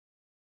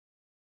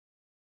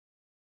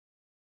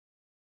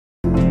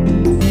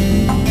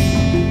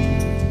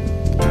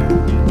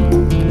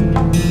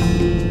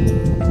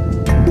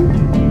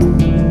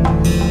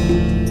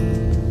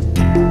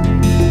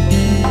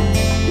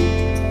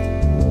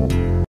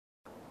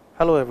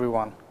Hello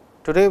everyone.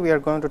 Today we are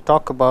going to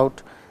talk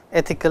about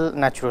ethical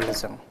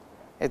naturalism.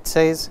 It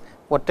says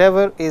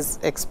whatever is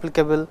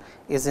explicable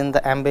is in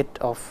the ambit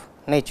of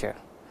nature.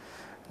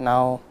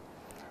 Now,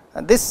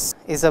 this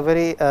is a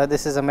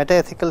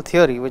metaethical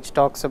theory which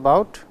talks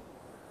about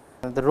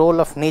the role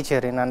of nature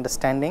in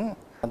understanding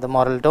the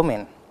moral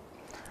domain.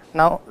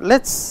 Now,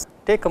 let us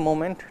take a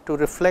moment to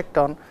reflect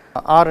on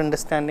our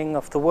understanding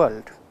of the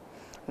world.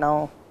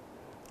 Now,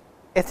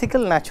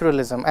 ethical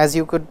naturalism, as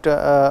you could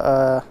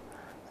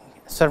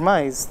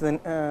surmise,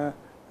 the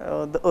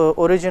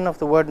origin of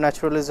the word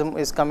naturalism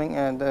is coming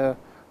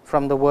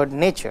from the word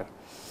nature.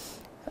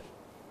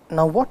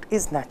 Now, what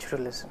is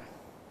naturalism?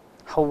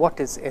 What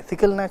is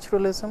ethical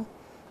naturalism,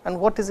 and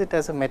what is it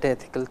as a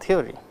metaethical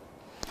theory?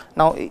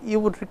 Now, you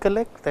would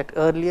recollect that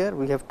earlier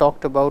we have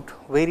talked about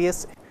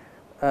various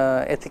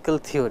ethical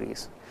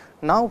theories.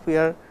 Now, we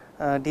are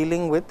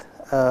dealing with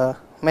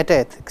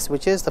metaethics,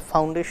 which is the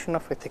foundation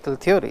of ethical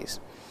theories,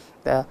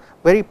 the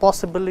very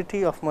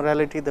possibility of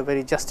morality, the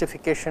very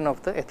justification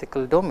of the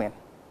ethical domain.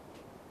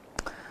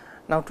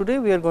 Now, today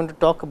we are going to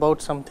talk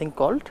about something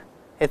called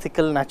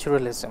ethical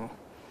naturalism.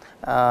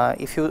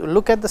 If you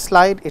look at the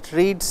slide, it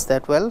reads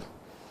that, well,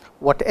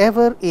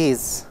 whatever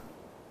is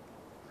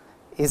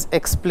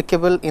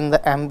explicable in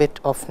the ambit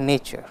of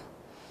nature.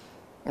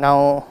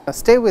 Now,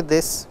 stay with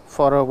this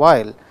for a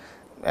while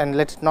and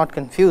let it not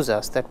confuse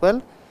us that,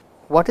 well,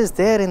 what is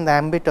there in the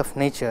ambit of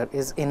nature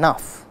is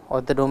enough, or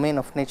the domain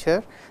of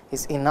nature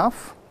is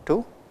enough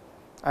to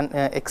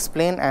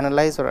explain,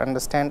 analyze or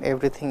understand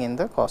everything in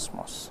the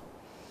cosmos.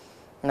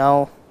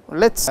 Now,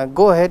 let us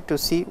go ahead to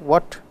see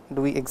what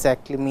do we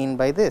exactly mean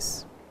by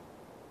this.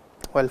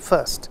 Well,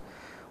 first,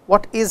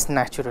 what is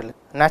naturalism?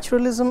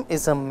 Naturalism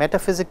is a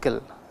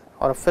metaphysical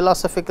or a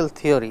philosophical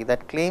theory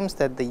that claims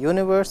that the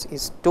universe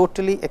is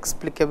totally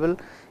explicable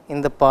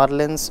in the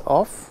parlance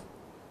of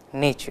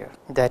nature.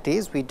 That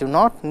is, we do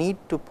not need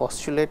to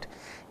postulate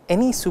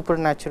any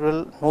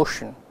supernatural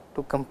notion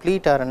to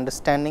complete our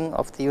understanding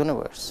of the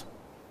universe.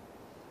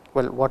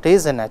 Well, what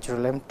is a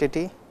natural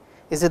entity?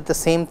 Is it the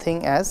same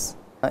thing as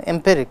an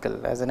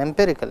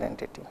empirical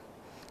entity?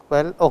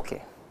 Well,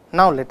 okay.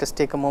 Now, let us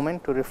take a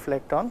moment to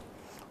reflect on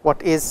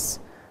what is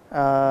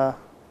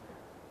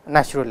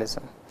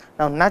naturalism.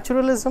 Now,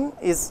 naturalism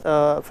is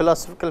a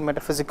philosophical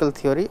metaphysical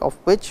theory of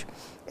which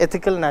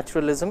ethical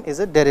naturalism is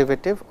a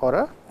derivative or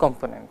a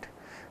component.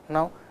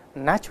 Now,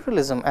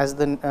 naturalism, as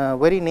the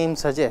very name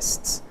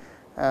suggests,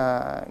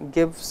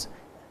 gives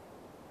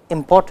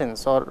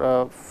importance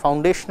or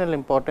foundational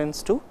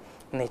importance to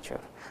nature.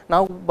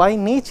 Now, by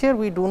nature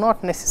we do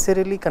not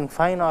necessarily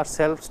confine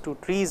ourselves to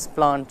trees,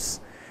 plants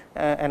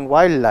and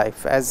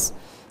wildlife, as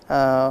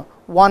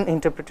one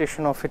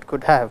interpretation of it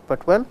could have,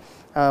 but well,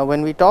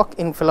 when we talk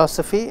in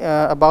philosophy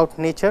about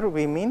nature,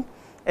 we mean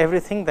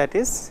everything that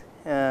is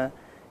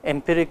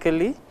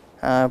empirically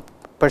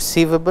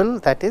perceivable,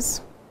 that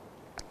is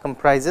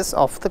comprises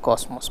of the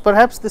cosmos.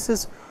 Perhaps this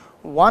is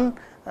one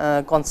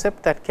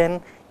concept that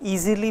can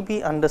easily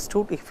be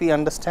understood if we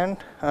understand,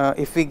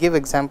 if we give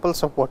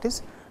examples of what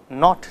is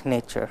not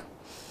nature.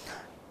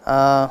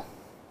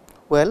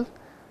 Well,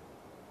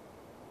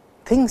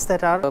 things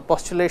that are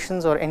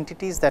postulations or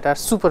entities that are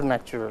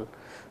supernatural,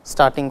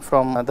 starting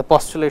from the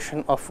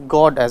postulation of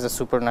God as a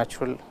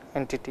supernatural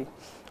entity,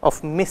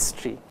 of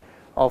mystery,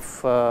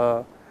 of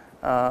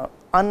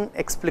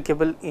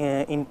unexplicable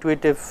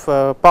intuitive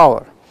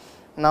power.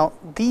 Now,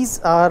 these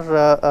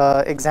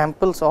are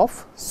examples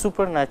of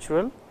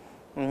supernatural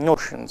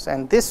notions,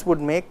 and this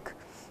would make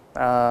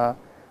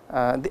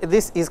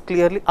this is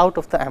clearly out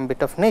of the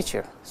ambit of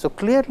nature. So,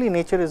 clearly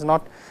nature is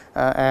not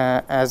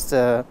as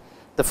the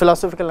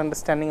philosophical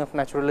understanding of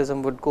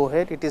naturalism would go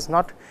ahead, it is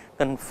not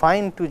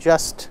confined to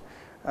just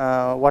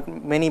what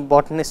many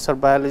botanists or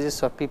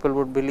biologists or people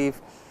would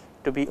believe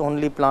to be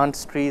only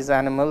plants, trees,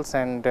 animals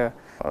and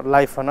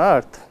life on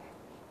earth,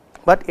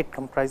 but it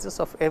comprises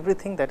of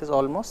everything that is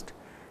almost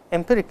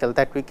empirical,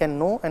 that we can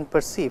know and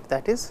perceive,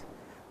 that is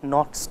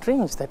not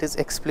strange, that is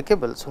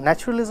explicable. So,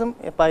 naturalism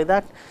by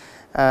that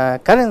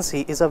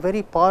currency is a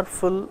very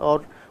powerful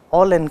or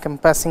all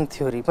encompassing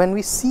theory. When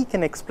we seek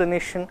an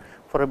explanation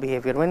for a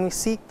behavior, when we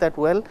seek that,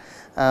 well,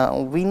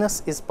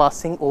 Venus is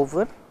passing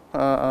over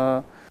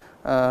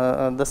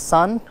the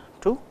sun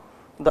to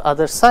the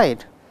other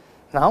side,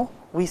 now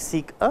we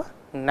seek a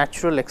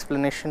natural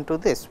explanation to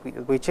this,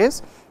 which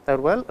is that,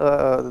 well,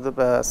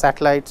 the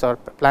satellites or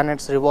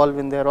planets revolve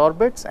in their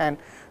orbits, and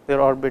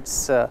their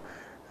orbits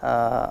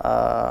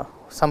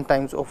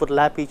sometimes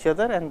overlap each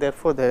other, and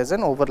therefore, there is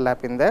an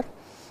overlap in their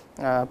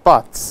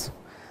paths.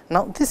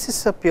 Now, this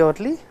is a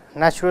purely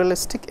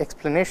naturalistic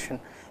explanation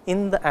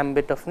in the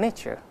ambit of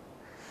nature,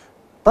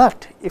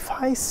 but if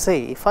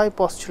I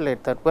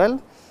postulate that,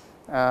 well,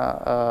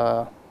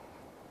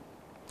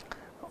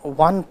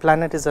 one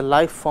planet is a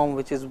life form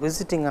which is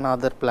visiting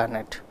another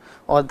planet,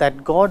 or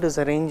that God is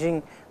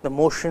arranging the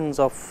motions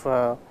of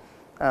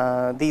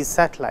these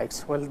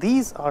satellites, well,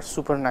 these are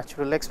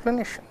supernatural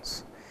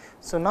explanations.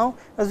 So, now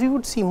as we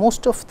would see,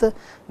 most of the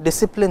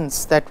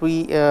disciplines that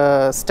we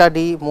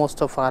study,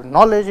 most of our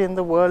knowledge in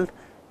the world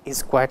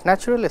is quite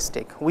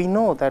naturalistic. We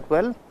know that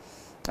well,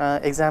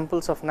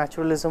 examples of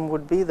naturalism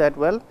would be that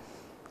well,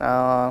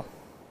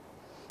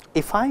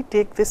 if I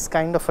take this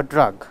kind of a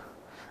drug,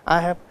 I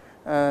have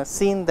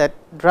seen that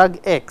drug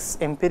X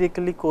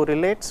empirically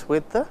correlates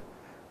with the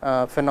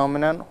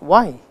phenomenon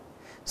Y.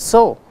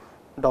 So,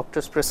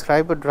 doctors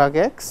prescribe a drug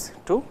X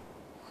to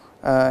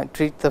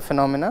treat the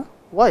phenomena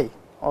Y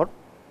or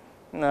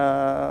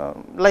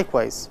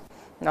likewise.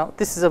 Now,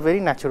 this is a very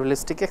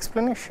naturalistic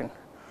explanation,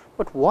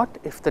 but what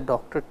if the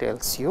doctor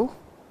tells you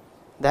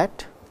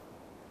that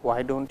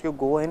why do not you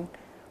go and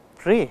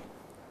pray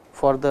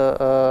for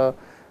the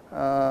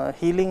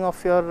healing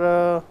of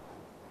your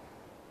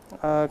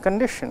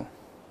condition?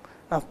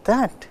 Now,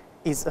 that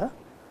is a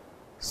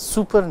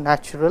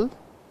supernatural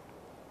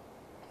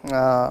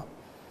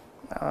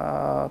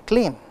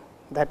claim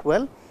that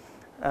well,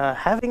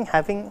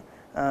 having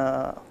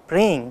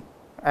praying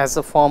as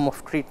a form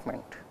of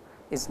treatment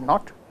is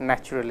not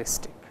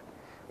naturalistic,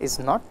 is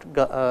not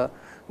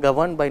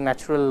governed by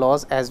natural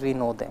laws as we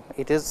know them.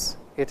 It is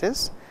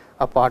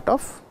a part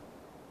of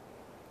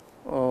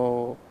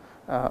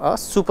a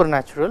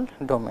supernatural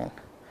domain.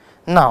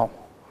 Now,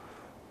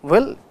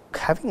 well,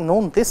 having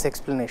known this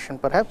explanation,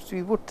 perhaps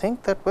we would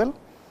think that well,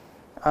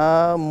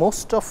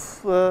 most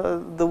of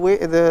the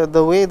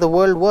way the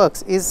world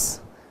works is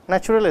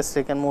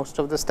naturalistic, and most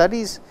of the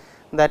studies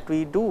that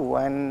we do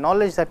and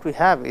knowledge that we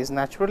have is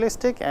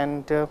naturalistic,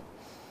 and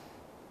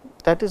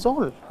that is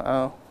all.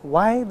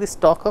 Why this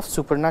talk of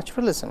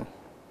supernaturalism?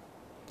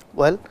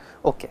 Well,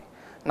 okay.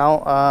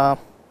 Now,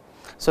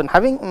 so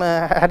having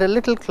had a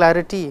little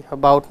clarity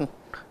about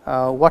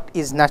what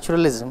is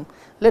naturalism,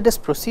 let us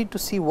proceed to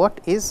see what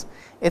is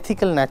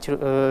ethical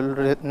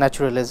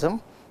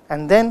naturalism,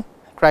 and then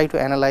try to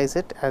analyze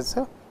it as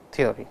a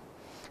theory.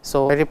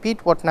 So, I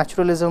repeat what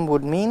naturalism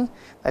would mean,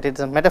 that it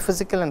is a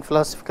metaphysical and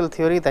philosophical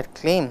theory that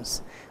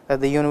claims that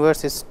the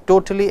universe is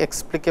totally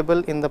explicable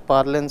in the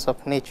parlance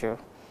of nature.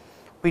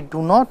 We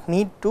do not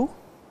need to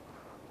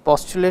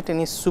postulate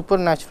any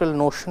supernatural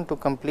notion to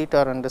complete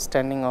our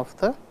understanding of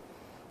the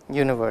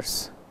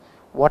universe.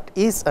 What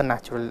is a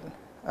natural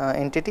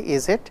entity?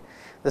 Is it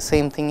the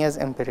same thing as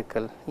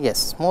empirical?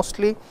 Yes,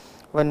 mostly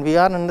when we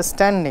are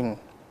understanding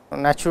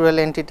natural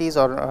entities,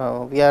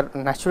 or we are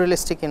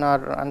naturalistic in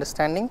our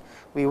understanding,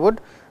 we would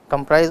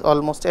comprise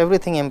almost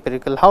everything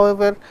empirical.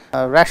 However,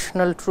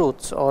 rational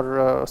truths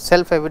or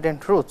self evident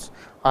truths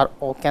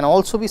can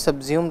also be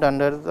subsumed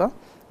under the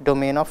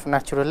domain of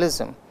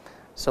naturalism.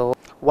 So,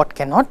 what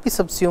cannot be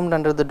subsumed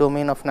under the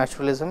domain of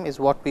naturalism is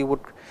what we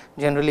would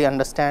generally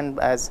understand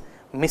as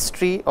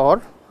mystery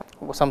or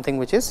something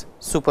which is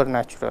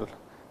supernatural.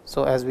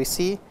 So, as we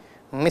see,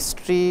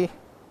 mystery,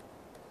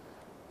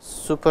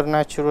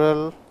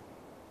 supernatural,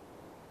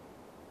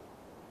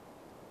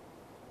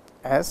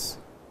 as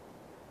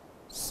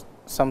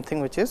something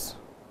which is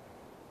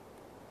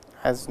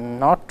as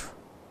not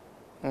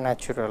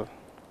natural.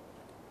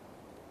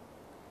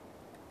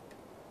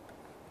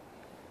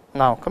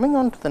 Now, coming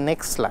on to the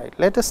next slide,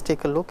 let us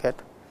take a look at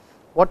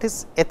what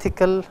is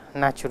ethical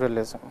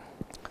naturalism.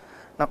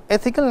 Now,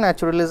 ethical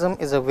naturalism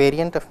is a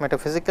variant of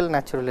metaphysical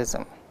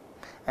naturalism,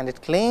 and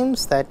it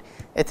claims that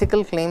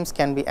ethical claims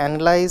can be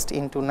analyzed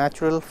into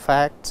natural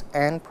facts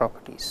and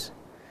properties.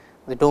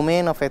 The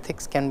domain of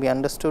ethics can be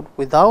understood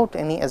without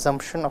any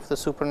assumption of the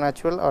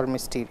supernatural or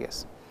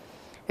mysterious.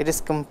 It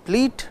is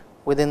complete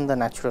within the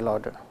natural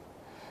order,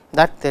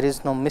 that there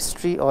is no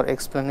mystery or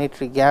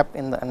explanatory gap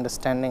in the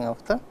understanding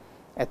of the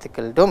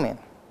ethical domain.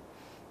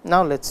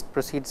 Now, let us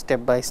proceed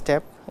step by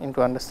step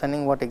into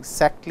understanding what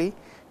exactly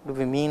do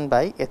we mean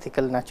by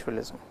ethical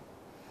naturalism.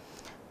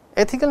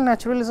 Ethical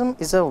naturalism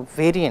is a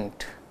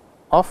variant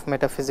of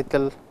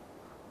metaphysical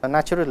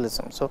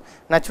naturalism. So,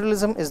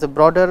 naturalism is the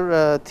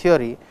broader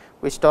theory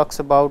which talks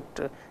about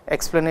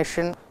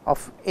explanation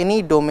of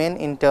any domain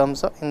in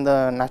terms of in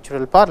the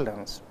natural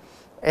parlance.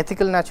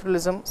 Ethical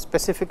naturalism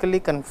specifically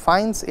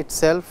confines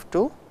itself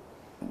to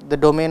the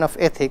domain of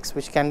ethics,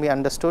 which can be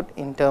understood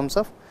in terms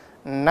of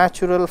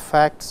natural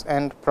facts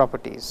and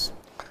properties.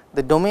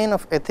 The domain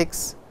of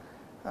ethics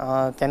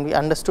can be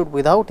understood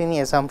without any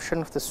assumption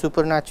of the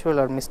supernatural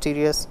or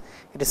mysterious.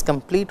 It is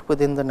complete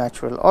within the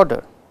natural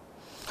order.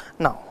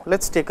 Now, let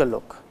us take a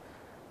look.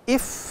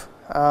 If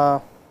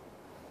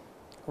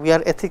we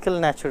are ethical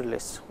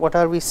naturalists, what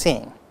are we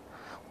saying?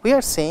 We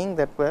are saying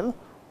that well,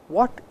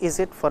 what is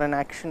it for an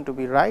action to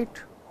be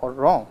right or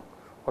wrong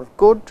or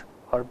good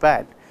or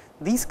bad?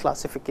 These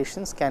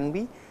classifications can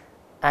be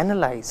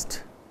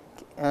analyzed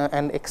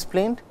and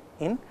explained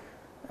in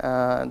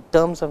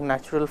terms of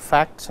natural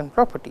facts and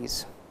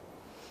properties.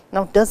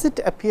 Now, does it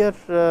appear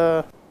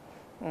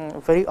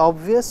very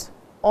obvious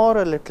or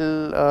a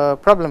little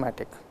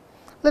problematic?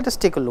 Let us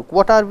take a look.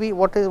 What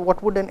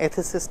would an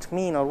ethicist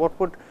mean, or what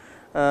would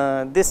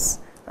this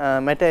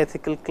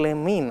meta-ethical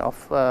claim mean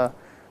of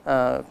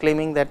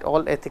claiming that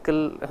all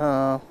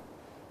ethical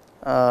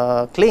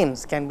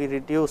claims can be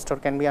reduced or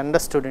can be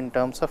understood in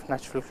terms of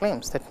natural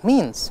claims? That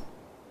means,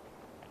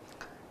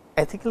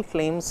 ethical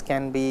claims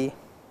can be,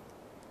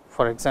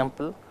 for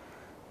example,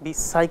 be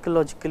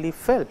psychologically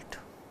felt.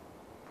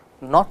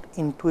 not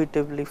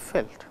intuitively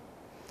felt.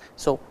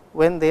 So,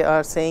 when they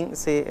are saying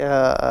say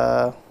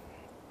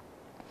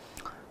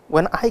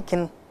when I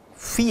can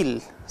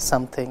feel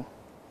something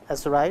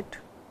as right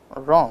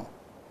or wrong,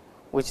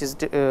 which is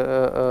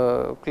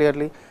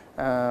clearly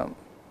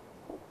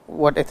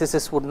what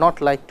ethicists would not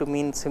like to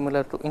mean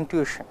similar to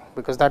intuition,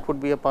 because that would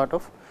be a part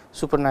of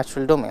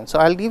supernatural domain. So,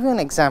 I will give you an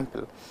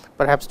example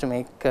perhaps to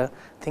make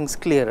things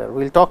clearer.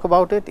 We will talk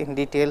about it in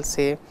detail.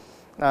 Say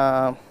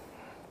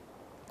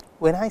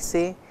when I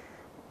say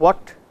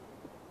what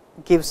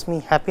gives me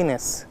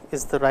happiness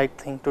is the right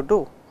thing to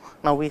do.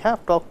 Now, we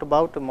have talked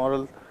about a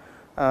moral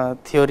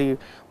theory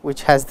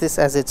which has this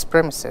as its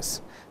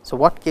premises. So,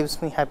 what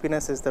gives me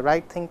happiness is the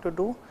right thing to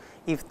do.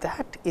 If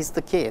that is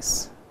the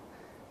case,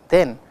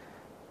 then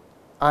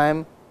I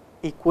am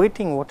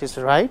equating what is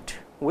right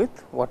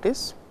with what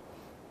is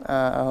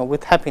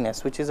with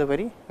happiness, which is a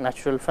very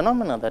natural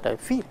phenomena that I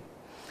feel.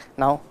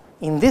 Now,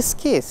 in this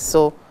case,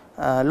 so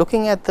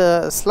looking at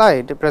the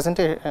slide, the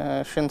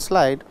presentation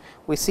slide,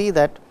 we see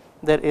that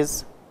there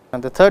is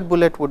the third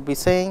bullet would be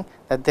saying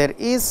that there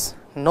is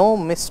no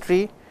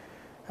mystery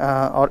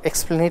or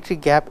explanatory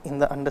gap in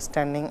the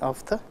understanding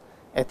of the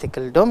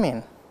ethical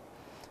domain.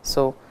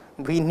 So,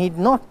 we need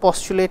not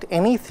postulate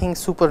anything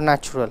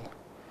supernatural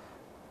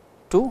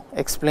to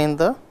explain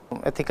the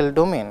ethical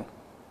domain.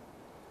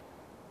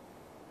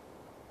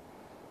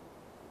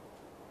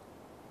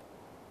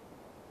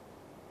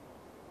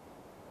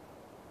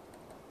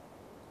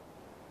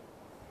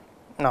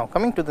 Now,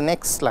 coming to the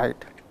next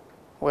slide.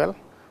 Well,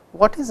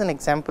 what is an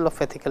example of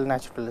ethical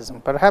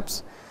naturalism?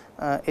 Perhaps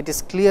it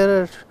is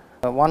clearer,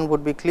 one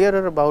would be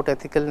clearer about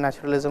ethical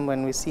naturalism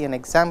when we see an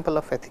example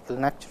of ethical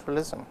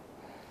naturalism.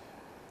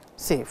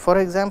 Say, for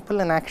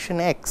example, an action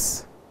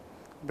X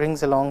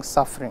brings along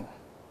suffering,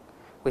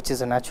 which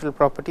is a natural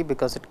property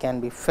because it can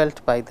be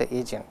felt by the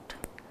agent,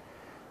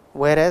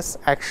 whereas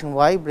action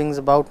Y brings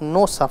about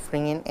no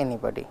suffering in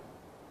anybody.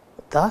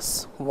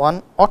 Thus,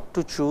 one ought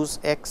to choose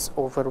X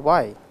over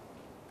Y.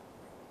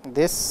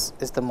 This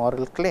is the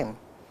moral claim,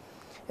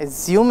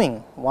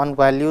 assuming one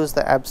values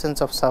the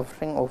absence of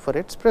suffering over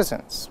its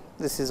presence.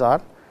 This is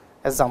our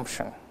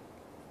assumption.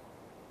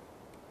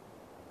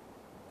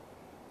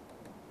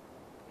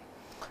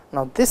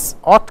 Now, this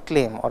ought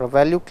claim or a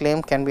value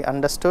claim can be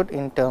understood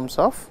in terms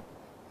of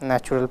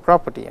natural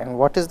property. And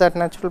what is that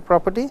natural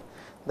property?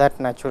 That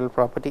natural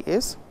property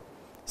is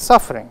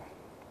suffering.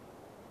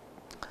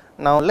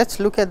 Now, let us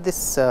look at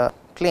this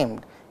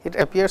claim. It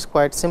appears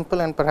quite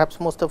simple, and perhaps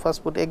most of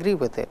us would agree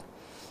with it,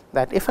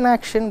 that if an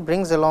action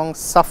brings along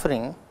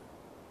suffering,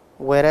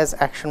 whereas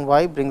action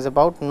Y brings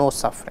about no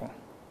suffering,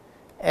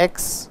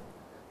 X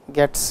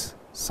gets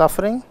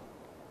suffering,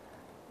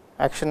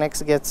 action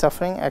X gets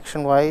suffering,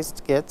 action Y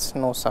gets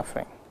no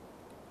suffering.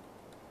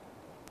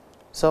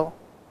 So,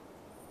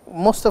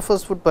 most of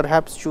us would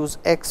perhaps choose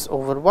X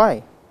over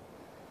Y.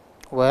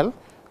 Well,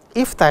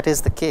 if that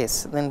is the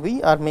case, then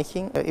we are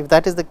making, if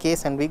that is the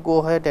case and we go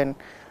ahead and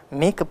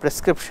make a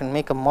prescription,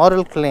 make a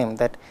moral claim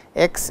that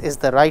X is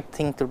the right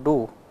thing to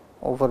do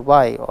over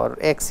Y, or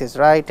X is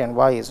right and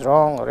Y is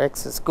wrong, or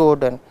X is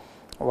good and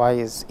Y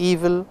is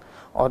evil,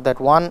 or that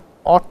one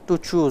ought to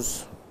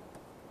choose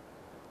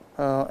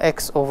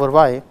X over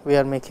Y, we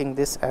are making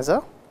this as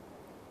a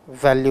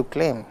value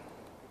claim.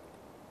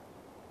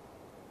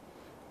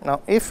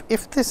 Now, if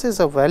this is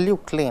a value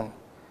claim,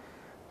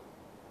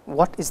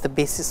 what is the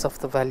basis of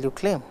the value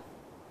claim?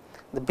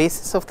 The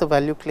basis of the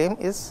value claim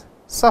is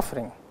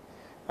suffering,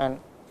 and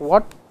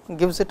what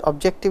gives it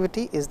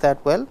objectivity is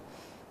that, well,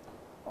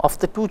 of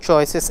the two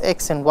choices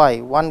X and Y,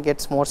 one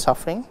gets more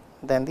suffering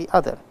than the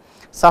other.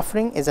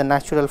 Suffering is a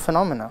natural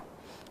phenomena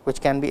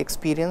which can be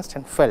experienced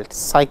and felt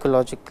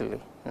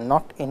psychologically,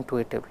 not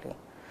intuitively.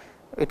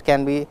 It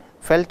can be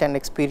felt and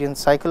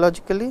experienced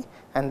psychologically,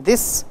 and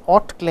this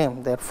ought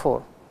claim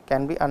therefore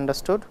can be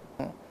understood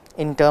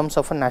in terms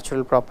of a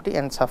natural property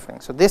and suffering.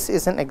 So, this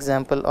is an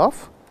example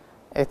of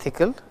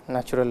ethical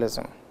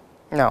naturalism.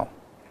 Now,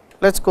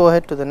 let us go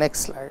ahead to the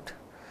next slide.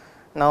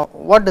 Now,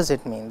 what does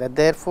it mean? That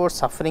therefore,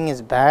 suffering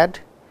is bad,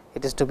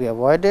 it is to be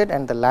avoided,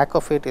 and the lack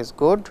of it is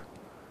good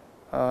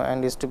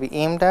and is to be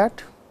aimed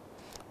at.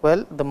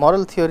 Well, the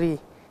moral theory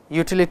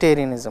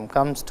utilitarianism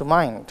comes to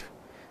mind.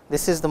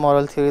 This is the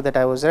moral theory that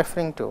I was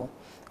referring to.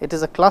 It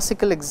is a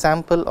classical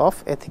example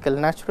of ethical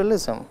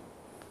naturalism.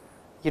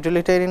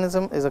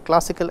 Utilitarianism is a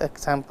classical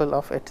example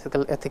of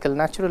ethical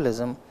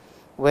naturalism,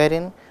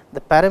 wherein the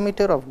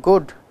parameter of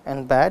good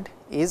and bad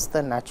is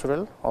the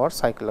natural or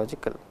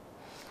psychological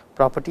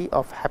property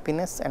of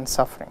happiness and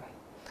suffering.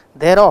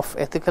 Thereof,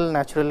 ethical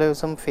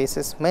naturalism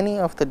faces many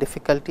of the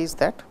difficulties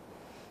that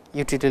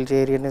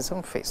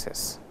utilitarianism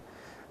faces.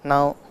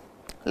 Now,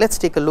 let us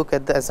take a look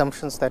at the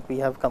assumptions that we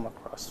have come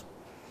across.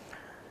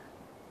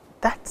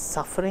 That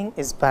suffering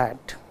is bad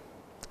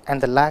and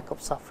the lack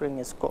of suffering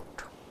is good.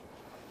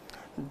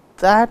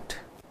 That,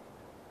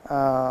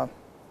 to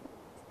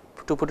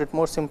put it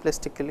more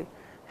simplistically,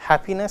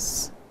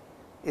 happiness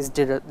is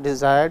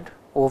desired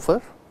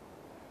over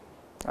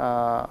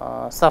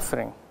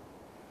suffering,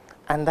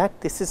 and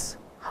that this is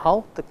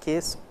how the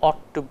case ought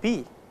to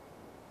be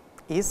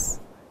is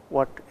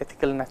what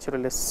ethical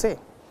naturalists say.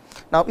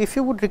 Now, if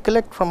you would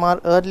recollect from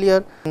our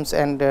earlier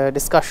and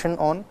discussion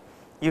on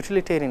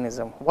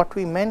utilitarianism, what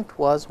we meant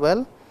was,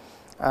 well,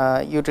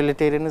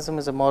 utilitarianism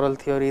is a moral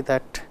theory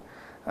that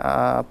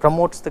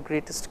promotes the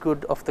greatest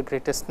good of the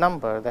greatest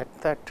number,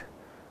 that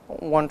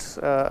wants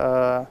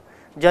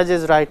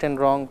judges right and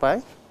wrong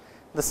by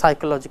the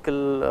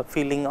psychological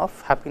feeling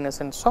of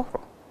happiness and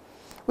sorrow,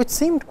 which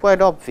seemed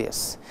quite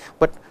obvious,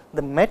 but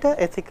the meta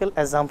ethical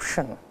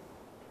assumption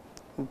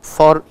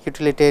for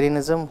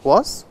utilitarianism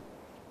was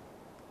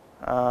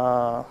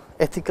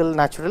ethical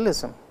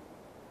naturalism.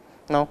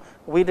 Now,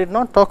 we did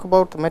not talk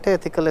about the meta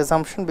ethical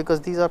assumption,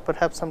 because these are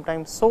perhaps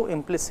sometimes so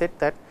implicit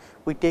that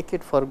we take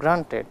it for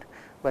granted,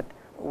 but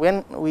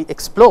when we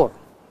explore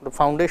the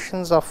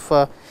foundations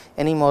of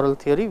any moral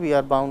theory, we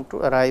are bound to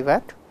arrive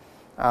at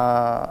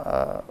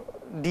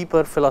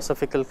deeper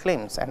philosophical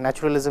claims, and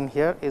naturalism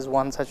here is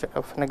one such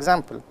of an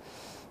example,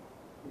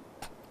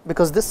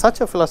 because this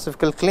such a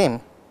philosophical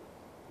claim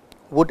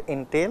would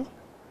entail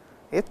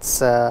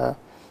its would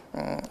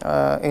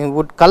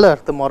color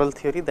the moral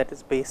theory that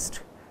is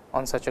based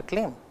on such a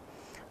claim.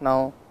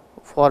 Now,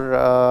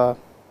 for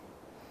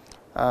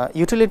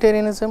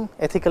utilitarianism,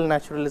 ethical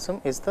naturalism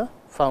is the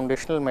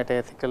foundational meta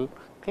ethical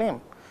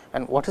claim.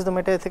 And what is the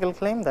meta ethical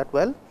claim? That,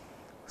 well,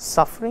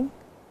 suffering,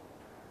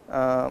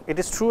 it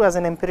is true as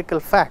an empirical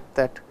fact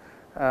that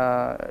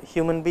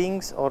human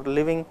beings or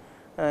living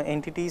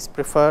entities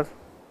prefer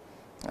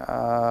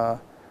the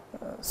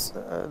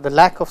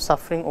lack of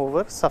suffering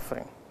over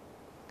suffering,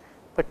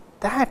 but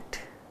that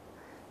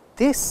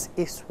this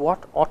is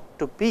what ought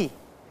to be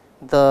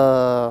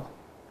the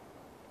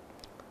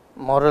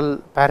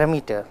moral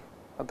parameter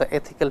or the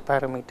ethical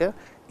parameter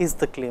is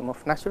the claim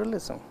of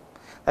naturalism,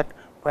 that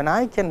when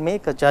I can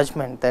make a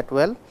judgment that,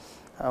 well,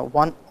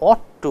 one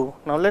ought to.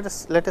 Now, let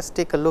us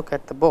take a look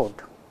at the board.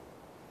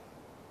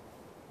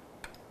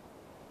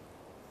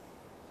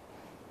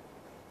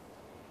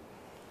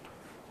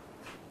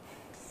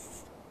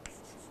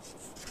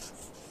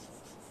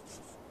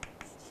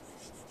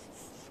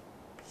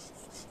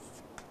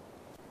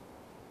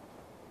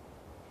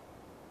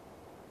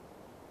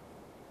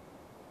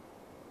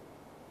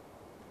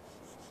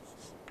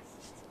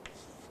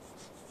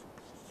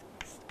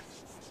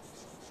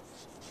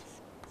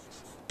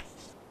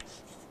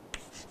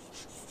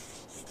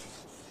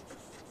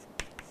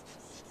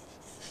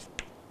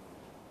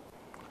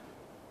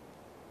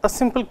 A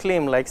simple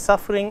claim like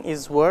suffering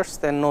is worse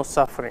than no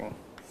suffering,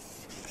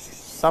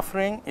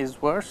 suffering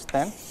is worse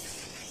than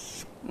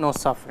no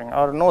suffering,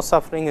 or no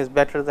suffering is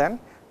better than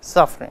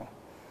suffering.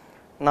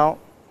 Now,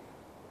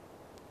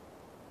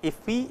 if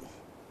we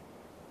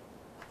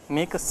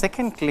make a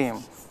second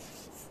claim,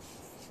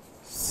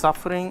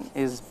 suffering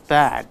is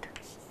bad,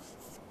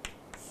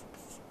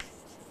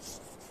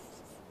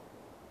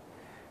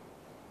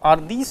 are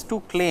these two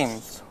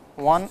claims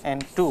 1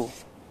 and 2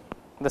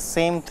 the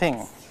same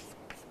thing?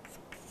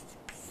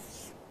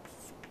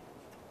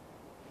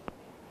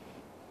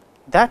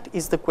 That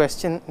is the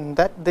question,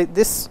 that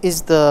this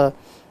is the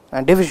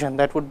division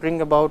that would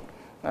bring about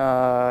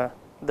the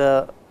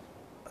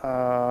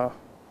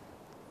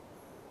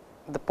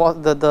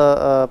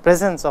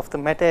presence of the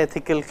meta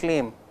ethical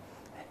claim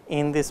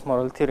in this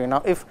moral theory.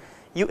 Now, if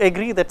you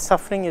agree that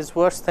suffering is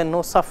worse than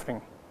no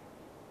suffering,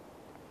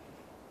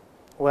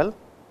 well,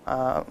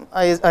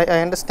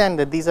 I understand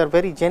that these are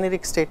very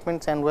generic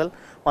statements, and well,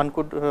 one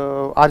could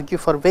argue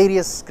for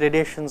various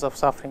gradations of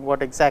suffering.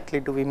 What exactly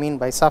do we mean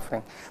by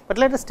suffering? But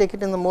let us take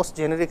it in the most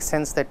generic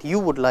sense that you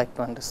would like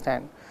to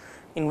understand.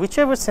 In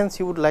whichever sense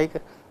you would like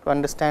to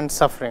understand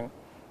suffering,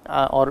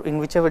 or in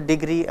whichever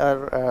degree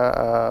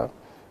or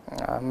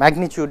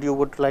magnitude you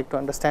would like to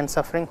understand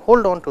suffering,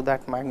 hold on to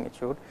that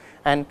magnitude.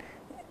 And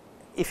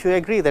if you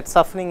agree that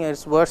suffering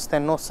is worse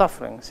than no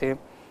suffering, say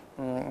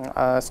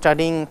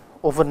studying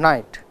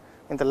overnight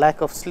in the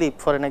lack of sleep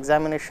for an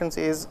examinations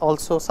is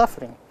also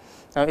suffering.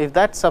 Now, if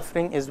that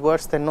suffering is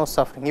worse than no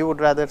suffering, you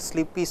would rather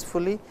sleep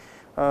peacefully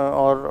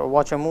or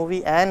watch a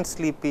movie and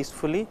sleep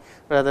peacefully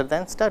rather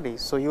than study.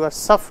 So, you are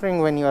suffering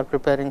when you are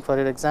preparing for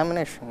your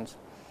examinations.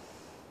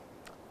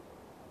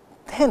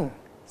 Then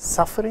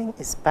suffering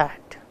is bad.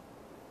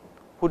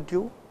 Would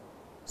you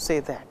say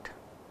that?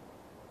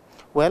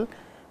 Well,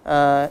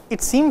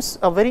 it seems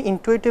a very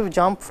intuitive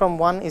jump from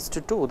 1 is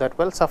to 2, that,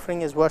 well,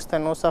 suffering is worse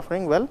than no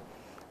suffering, well,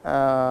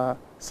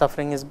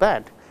 suffering is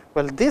bad.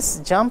 Well, this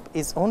jump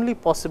is only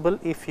possible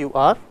if you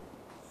are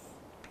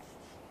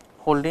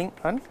holding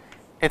an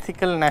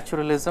ethical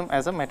naturalism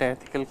as a meta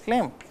ethical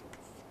claim.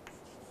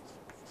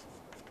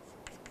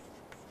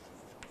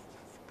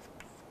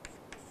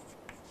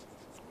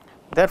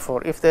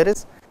 Therefore,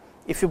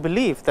 if you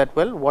believe that,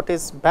 well, what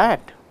is bad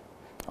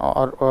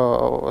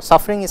or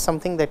suffering is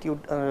something that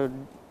you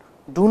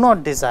do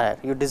not desire,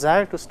 you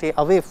desire to stay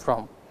away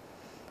from,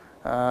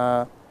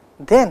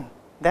 then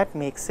that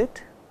makes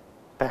it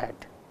bad.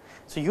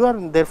 So, you are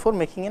therefore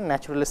making a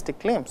naturalistic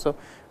claim. So,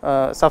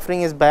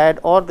 suffering is bad,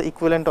 or the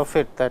equivalent of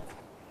it, that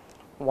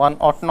one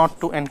ought not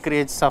to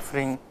encourage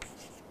suffering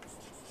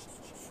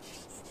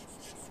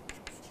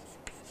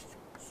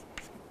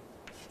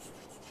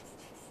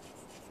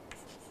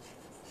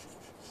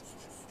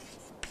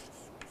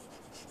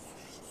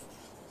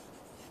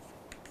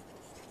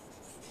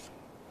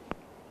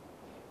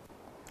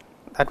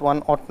that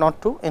one ought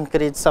not to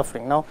encourage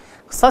suffering. Now,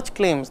 such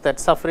claims that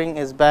suffering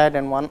is bad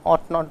and one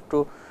ought not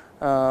to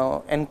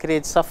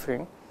encourage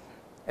suffering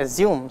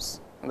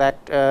assumes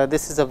that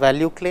this is a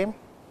value claim,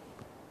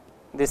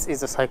 this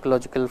is a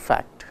psychological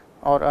fact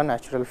or a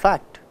natural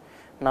fact.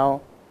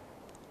 Now,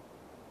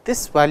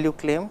 this value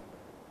claim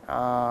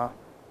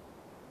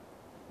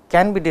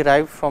can be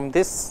derived from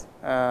this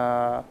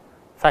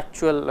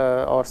factual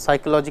or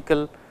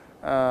psychological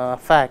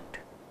fact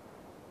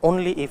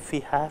only if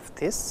we have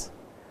this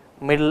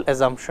middle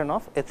assumption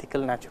of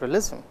ethical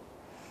naturalism.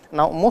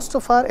 Now, most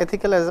of our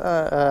ethical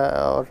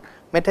or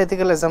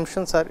metaethical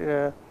assumptions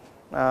are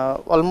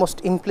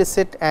almost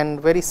implicit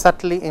and very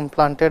subtly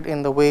implanted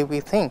in the way we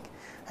think,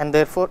 and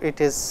therefore, it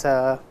is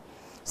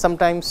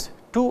sometimes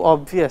too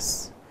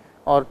obvious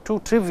or too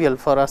trivial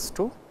for us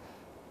to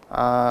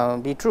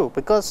be true,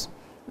 because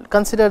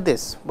consider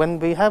this, when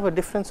we have a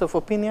difference of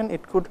opinion,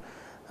 it could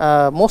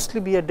mostly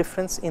be a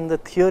difference in the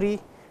theory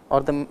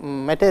or the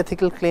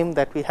metaethical claim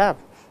that we have.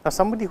 Now,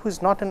 somebody who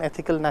is not an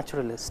ethical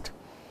naturalist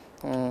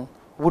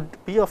would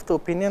be of the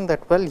opinion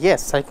that, well,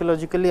 yes,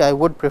 psychologically I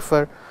would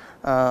prefer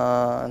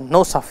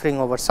no suffering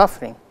over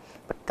suffering,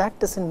 but that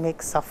does not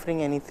make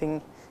suffering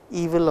anything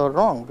evil or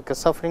wrong, because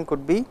suffering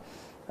could be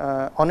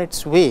on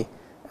its way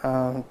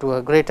to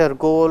a greater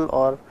goal,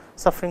 or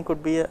suffering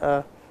could be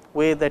a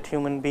way that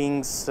human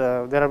beings,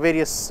 there are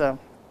various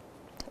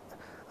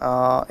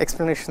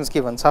explanations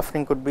given.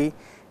 Suffering could be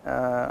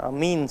a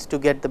means to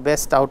get the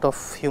best out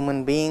of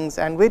human beings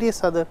and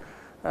various other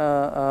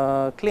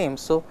claims.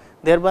 So,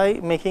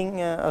 thereby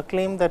making a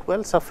claim that,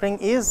 well, suffering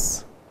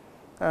is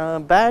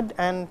bad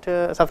and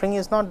suffering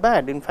is not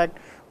bad, in fact,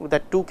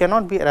 that two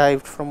cannot be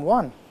arrived from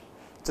one.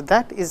 So,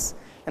 that is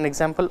an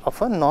example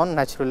of a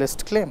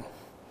non-naturalist claim.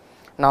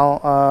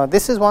 Now,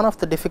 this is one of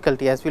the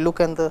difficulty, as we look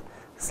at the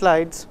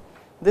slides,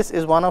 this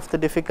is one of the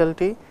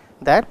difficulty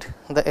that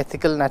the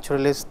ethical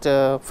naturalist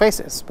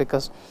faces,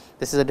 because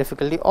this is a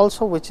difficulty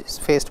also which is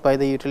faced by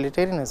the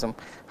utilitarianism.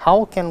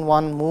 How can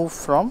one move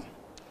from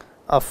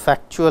a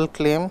factual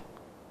claim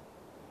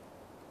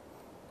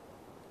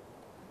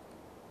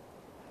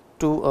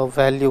to a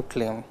value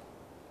claim?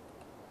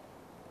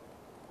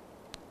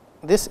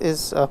 This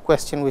is a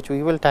question which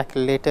we will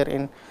tackle later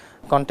in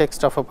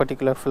context of a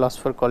particular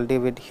philosopher called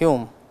David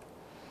Hume,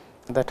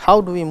 that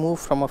how do we move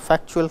from a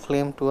factual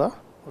claim to a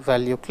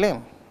value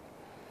claim.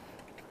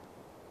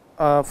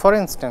 For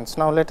instance,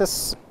 now let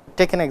us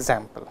take an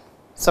example.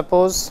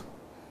 Suppose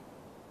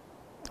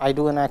I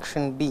do an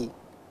action B,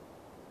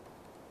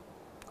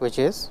 which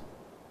is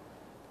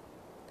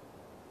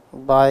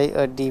buy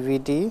a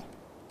DVD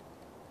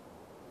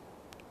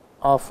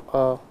of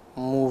a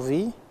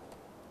movie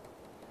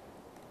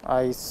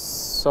I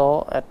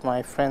saw at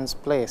my friend's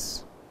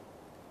place.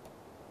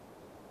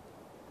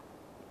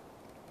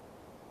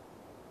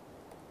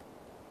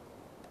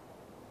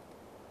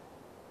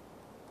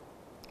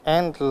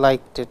 And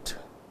liked it.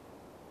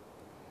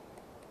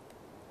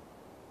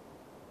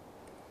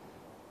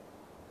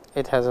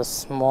 It has a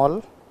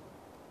small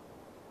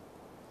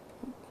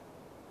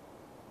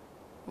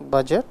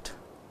budget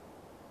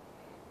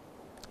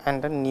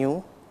and a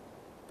new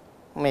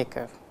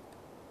maker,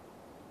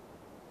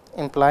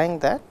 implying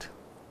that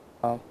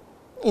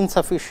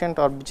insufficient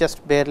or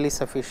just barely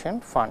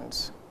sufficient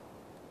funds.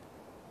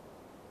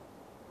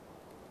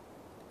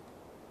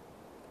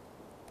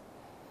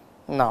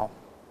 Now,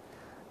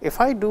 if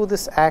I do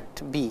this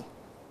act B,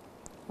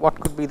 what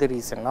could be the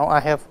reason? Now, I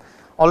have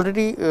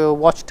already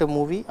watched a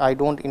movie, I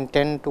do not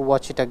intend to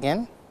watch it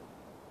again.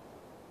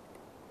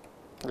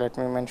 Let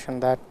me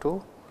mention that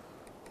too.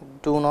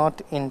 Do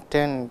not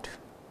intend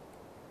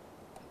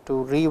to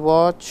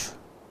rewatch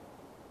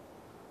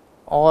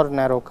or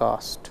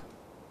narrowcast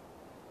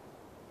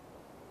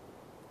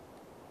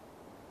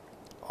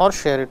or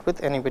share it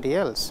with anybody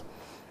else,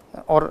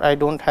 or I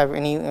do not have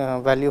any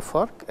value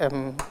for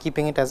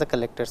keeping it as a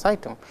collector's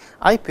item.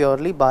 I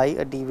purely buy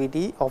a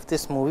DVD of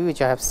this movie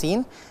which I have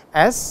seen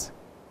as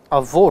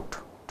a vote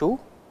to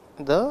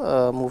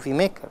the movie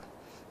maker.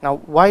 Now,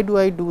 why do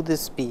I do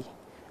this B?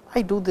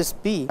 I do this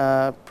B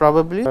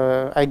probably,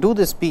 I do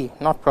this B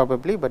not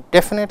probably, but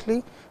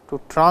definitely to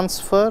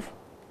transfer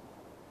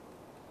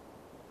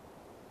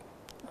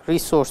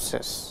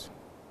resources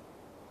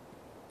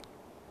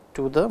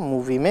to the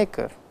movie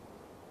maker.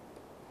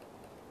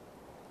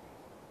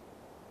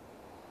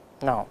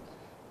 Now,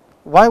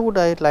 why would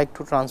I like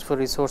to transfer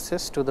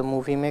resources to the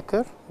movie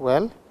maker?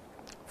 Well,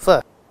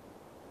 first,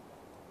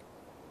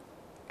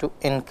 to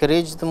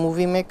encourage the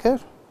movie maker,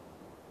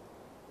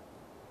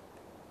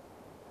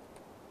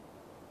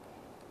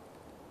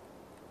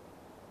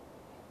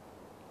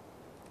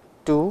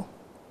 to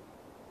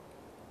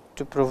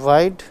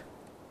provide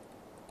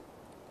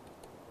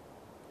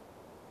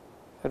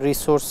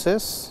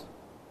resources,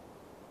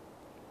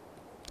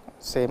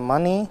 say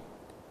money,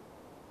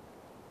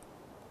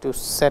 to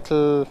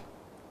settle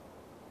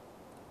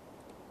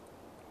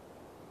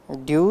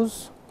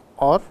dues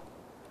or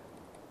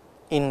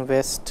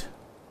invest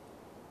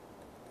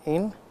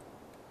in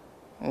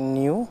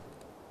new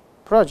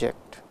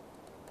project.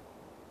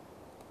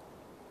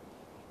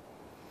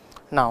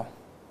 Now,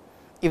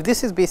 if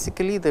this is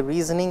basically the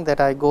reasoning that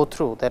I go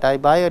through, that I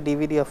buy a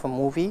DVD of a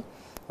movie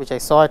which I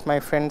saw at my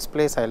friend's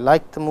place, I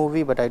liked the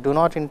movie, but I do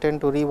not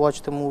intend to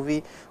rewatch the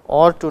movie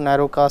or to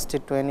narrowcast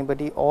it to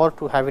anybody or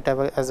to have it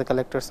as a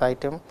collector's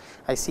item.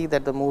 I see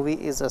that the movie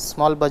is a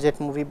small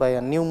budget movie by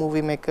a new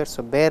movie maker.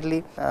 So,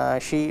 barely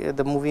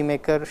the movie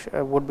maker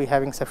would be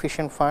having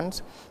sufficient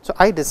funds. So,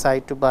 I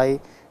decide to buy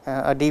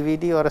a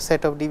DVD or a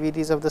set of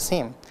DVDs of the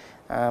same.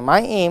 My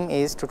aim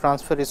is to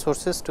transfer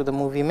resources to the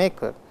movie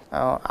maker.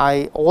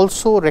 I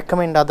also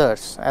recommend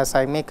others, as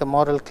I make a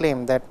moral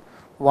claim that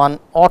one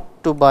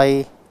ought to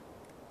buy,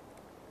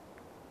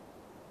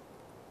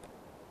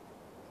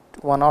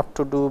 one ought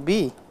to do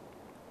B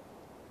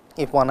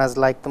if one has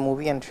liked the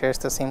movie and shares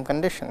the same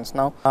conditions.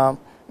 Now,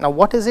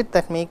 what is it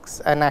that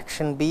makes an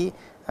action B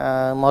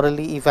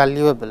morally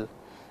evaluable?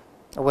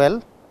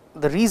 Well,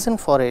 the reason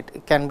for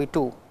it can be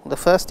two. The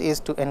first is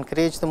to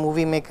encourage the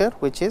movie maker,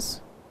 which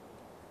is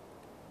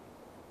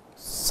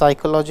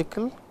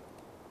psychological,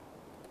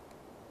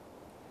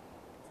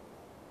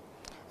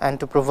 and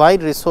to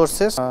provide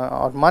resources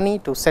or money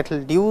to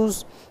settle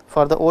dues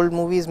for the old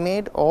movies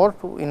made or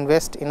to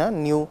invest in a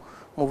new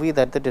movie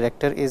that the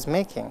director is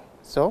making.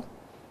 So,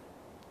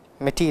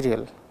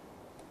 material.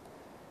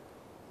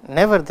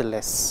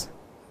 Nevertheless,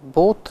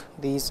 both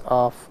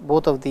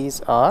of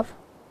these are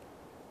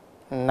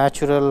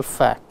natural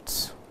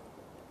facts.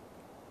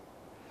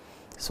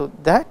 So,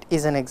 that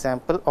is an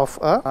example of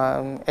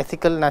a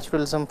ethical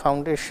naturalism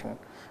foundation,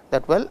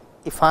 that well,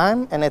 if I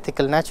am an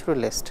ethical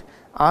naturalist,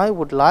 I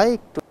would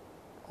like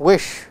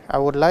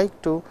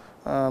to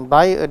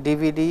buy a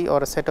DVD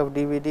or a set of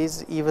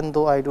DVDs, even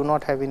though I do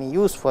not have any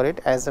use for it,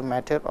 as a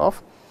matter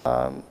of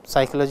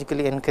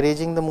psychologically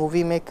encouraging the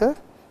movie maker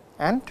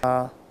and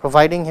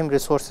providing him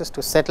resources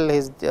to settle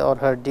his or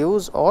her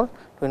dues or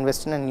to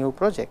invest in a new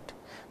project.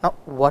 Now,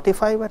 what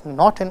if I were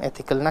not an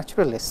ethical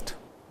naturalist?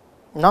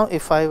 Now,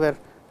 if I were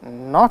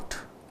not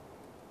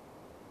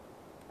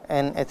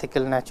an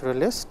ethical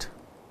naturalist,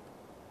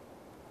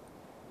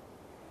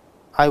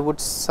 I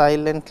would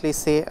silently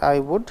say, I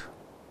would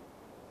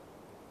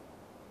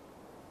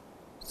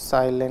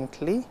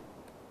silently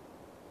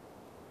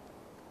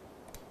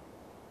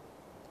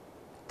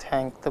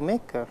thank the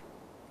maker.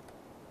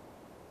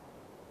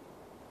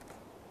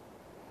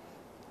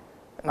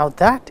 Now,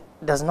 that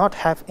does not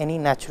have any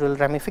natural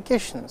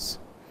ramifications.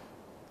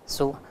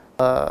 So,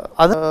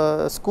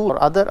 other school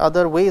or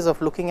other ways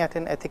of looking at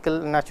an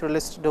ethical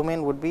naturalist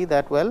domain would be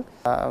that well,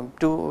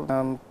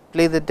 to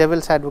play the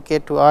devil's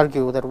advocate, to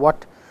argue that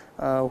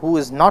who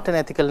is not an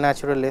ethical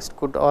naturalist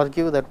could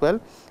argue that well,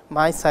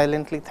 my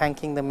silently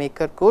thanking the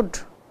maker could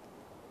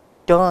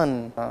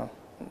turn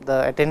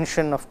the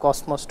attention of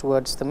cosmos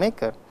towards the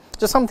maker.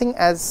 So, something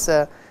as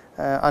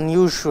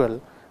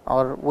unusual,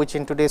 or which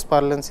in today's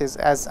parlance is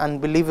as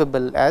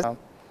unbelievable as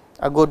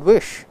a good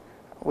wish,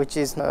 which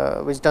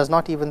does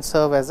not even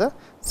serve as a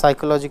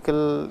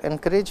psychological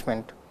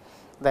encouragement,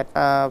 that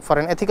for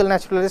an ethical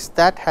naturalist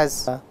that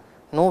has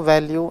no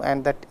value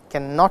and that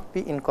cannot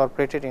be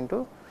incorporated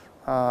into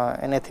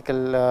an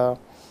ethical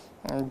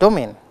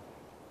domain.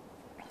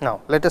 Now,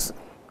 let us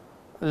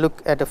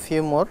look at a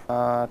few more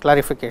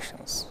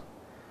clarifications.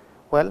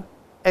 Well,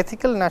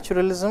 ethical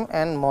naturalism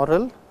and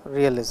moral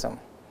realism.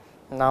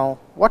 Now,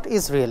 what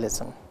is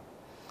realism?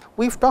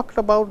 We have talked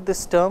about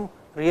this term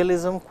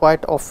realism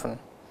quite often.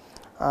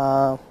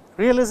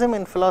 Realism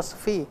in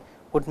philosophy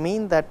would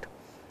mean that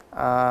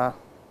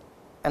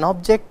an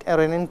object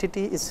or an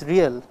entity is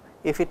real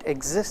if it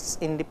exists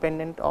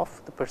independent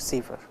of the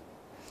perceiver.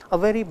 A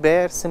very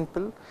bare,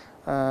 simple,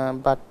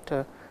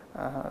 but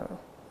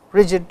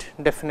rigid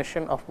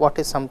definition of what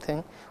is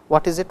something,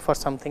 what is it for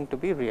something to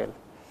be real.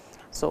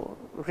 So,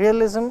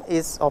 realism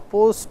is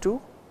opposed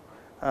to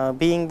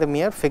being the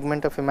mere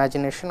figment of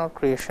imagination or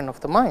creation of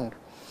the mind.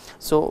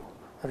 So,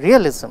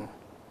 realism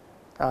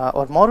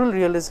or moral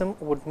realism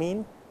would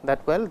mean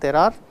that well, there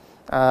are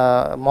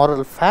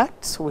moral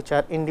facts which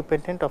are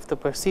independent of the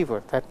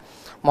perceiver, that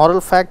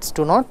moral facts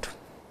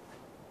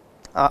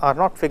are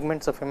not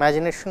figments of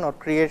imagination or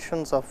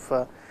creations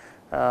of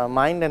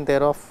mind, and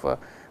thereof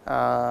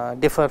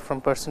differ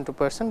from person to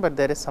person, but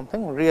there is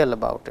something real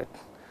about it.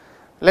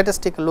 Let us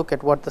take a look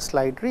at what the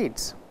slide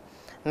reads.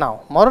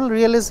 Now, moral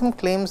realism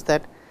claims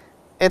that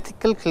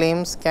ethical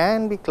claims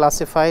can be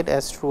classified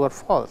as true or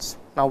false.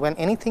 Now, when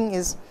anything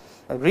is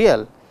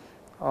real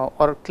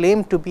or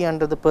claimed to be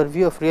under the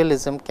purview of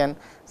realism,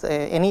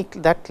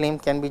 that claim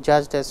can be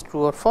judged as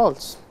true or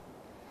false.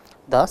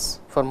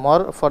 Thus, for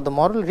the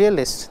moral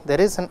realist,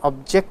 there is an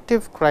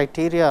objective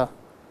criteria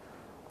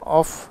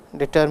of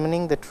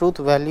determining the truth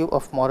value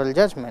of moral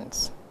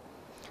judgments.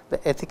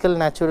 The ethical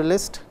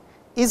naturalist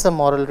is a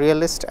moral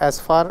realist as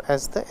far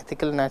as the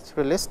ethical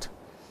naturalist.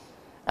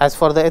 As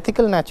for the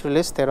ethical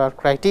naturalist, there are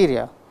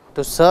criteria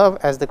to serve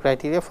as the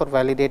criteria for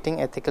validating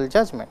ethical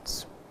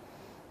judgments.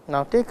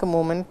 Now, take a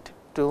moment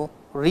to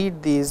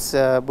read these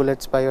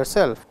bullets by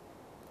yourself.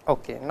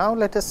 Okay, now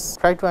let us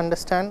try to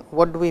understand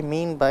what do we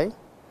mean by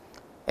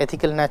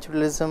ethical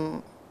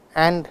naturalism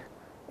and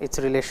its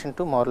relation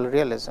to moral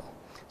realism.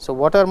 So,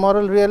 what are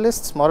moral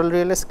realists? Moral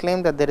realists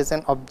claim that there is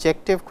an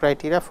objective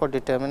criteria for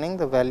determining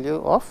the value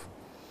of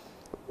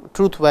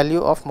truth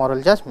value of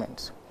moral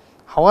judgments.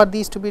 How are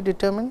these to be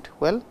determined?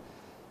 Well,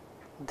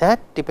 that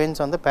depends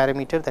on the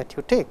parameter that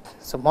you take.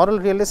 So, moral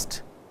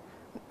realist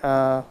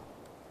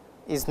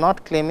is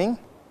not claiming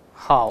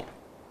how,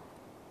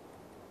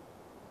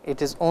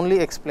 it is only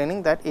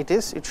explaining that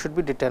it should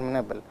be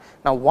determinable.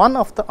 Now, one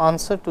of the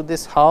answer to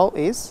this how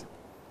is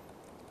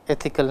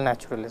ethical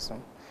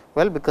naturalism.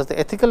 Well, because the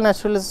ethical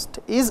naturalist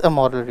is a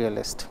moral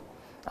realist.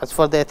 As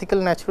for the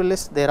ethical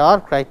naturalist, there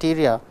are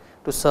criteria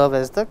to serve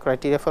as the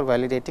criteria for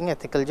validating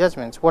ethical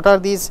judgments. What are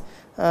these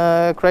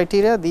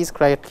criteria? These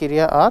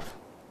criteria are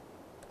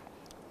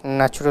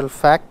natural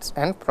facts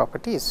and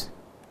properties.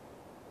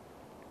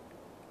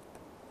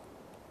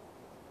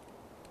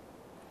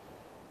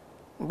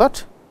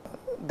 But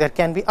there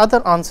can be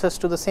other answers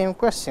to the same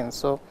question.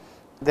 So,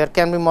 there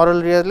can be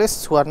moral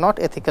realists who are not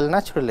ethical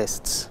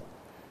naturalists.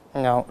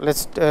 Now, let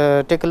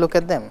us take a look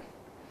at them.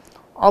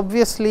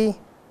 Obviously,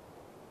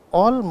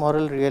 all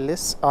moral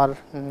realists are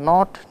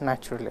not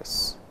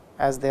naturalists,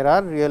 as there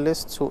are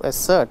realists who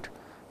assert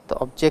the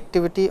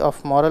objectivity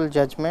of moral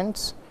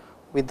judgments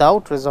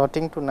without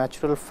resorting to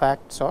natural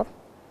facts or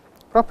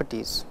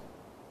properties.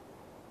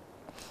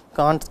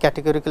 Kant's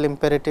categorical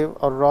imperative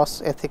or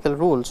Ross' ethical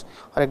rules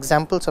are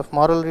examples of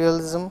moral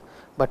realism,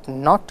 but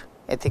not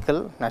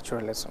ethical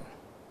naturalism.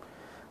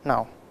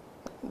 Now,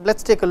 let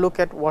us take a look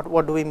at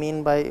what do we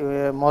mean by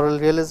moral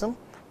realism.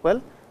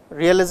 Well,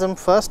 realism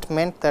first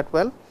meant that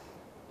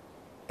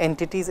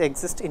entities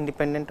exist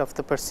independent of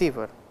the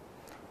perceiver.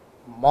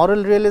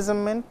 Moral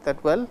realism meant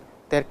that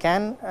there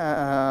can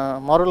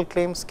moral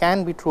claims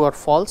can be true or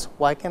false.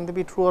 Why can they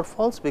be true or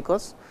false?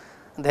 Because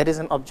there is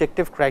an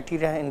objective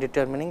criteria in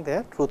determining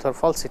their truth or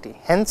falsity.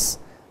 Hence,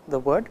 the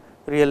word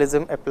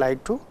realism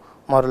applied to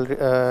moral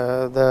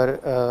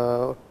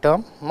the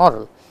term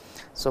moral.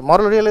 So,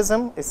 moral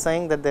realism is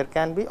saying that there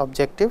can be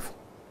objective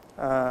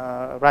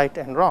right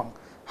and wrong.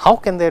 How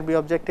can there be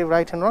objective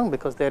right and wrong?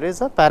 Because there is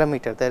a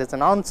parameter, there is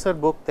an answer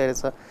book, there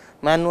is a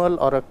manual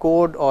or a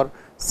code or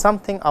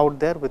something out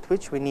there with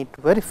which we need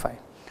to verify.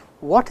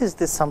 What is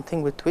this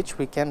something with which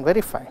we can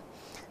verify?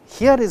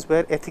 Here is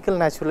where ethical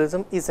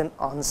naturalism is an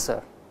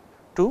answer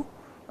to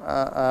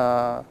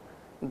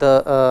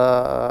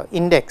the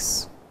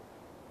index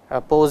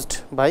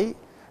posed by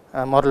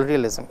moral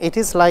realism. It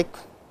is like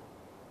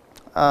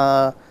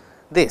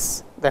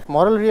this, that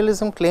moral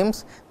realism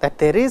claims that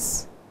there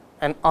is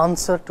an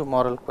answer to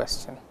moral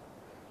question.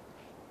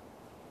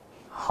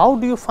 How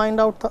do you find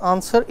out the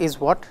answer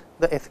is what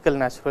the ethical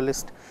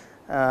naturalist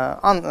how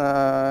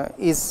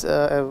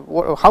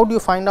do you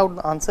find out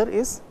the answer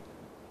is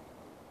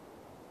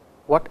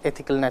what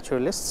ethical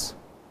naturalists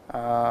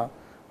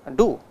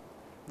do,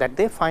 that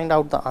they find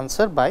out the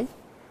answer by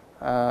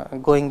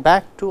going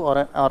back to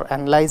or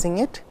analyzing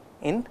it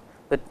in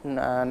the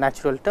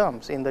natural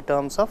terms, in the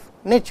terms of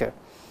nature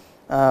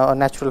or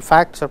natural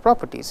facts or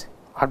properties.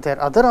 Are there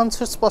other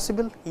answers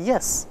possible?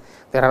 Yes,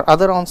 there are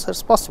other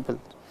answers possible.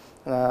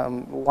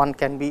 One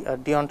can be a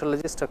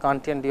deontologist, a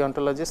Kantian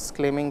deontologist,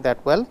 claiming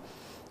that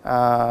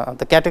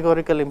the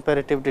categorical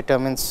imperative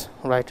determines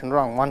right and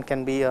wrong. One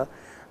can be a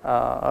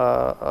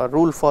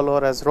rule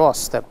follower as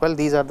Ross, that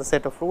these are the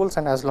set of rules,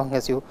 and as long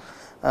as you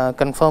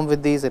confirm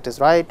with these, it is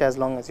right, as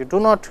long as you do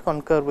not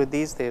concur with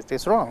these, it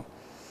is wrong.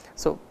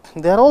 So,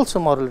 they are also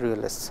moral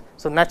realists.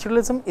 So,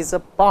 naturalism is a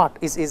part,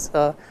 is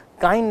a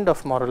kind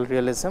of moral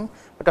realism,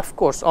 but of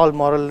course, all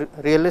moral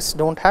realists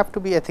do not have to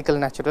be ethical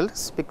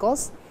naturalists,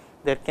 because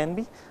there can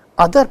be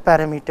other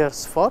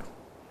parameters for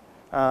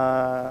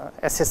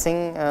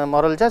assessing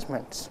moral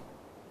judgments.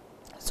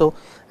 So,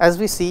 as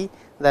we see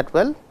that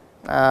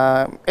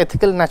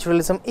ethical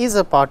naturalism is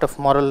a part of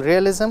moral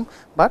realism,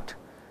 but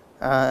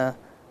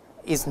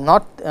is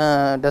not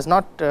does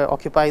not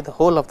occupy the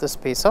whole of the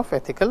space of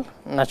ethical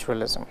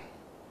naturalism.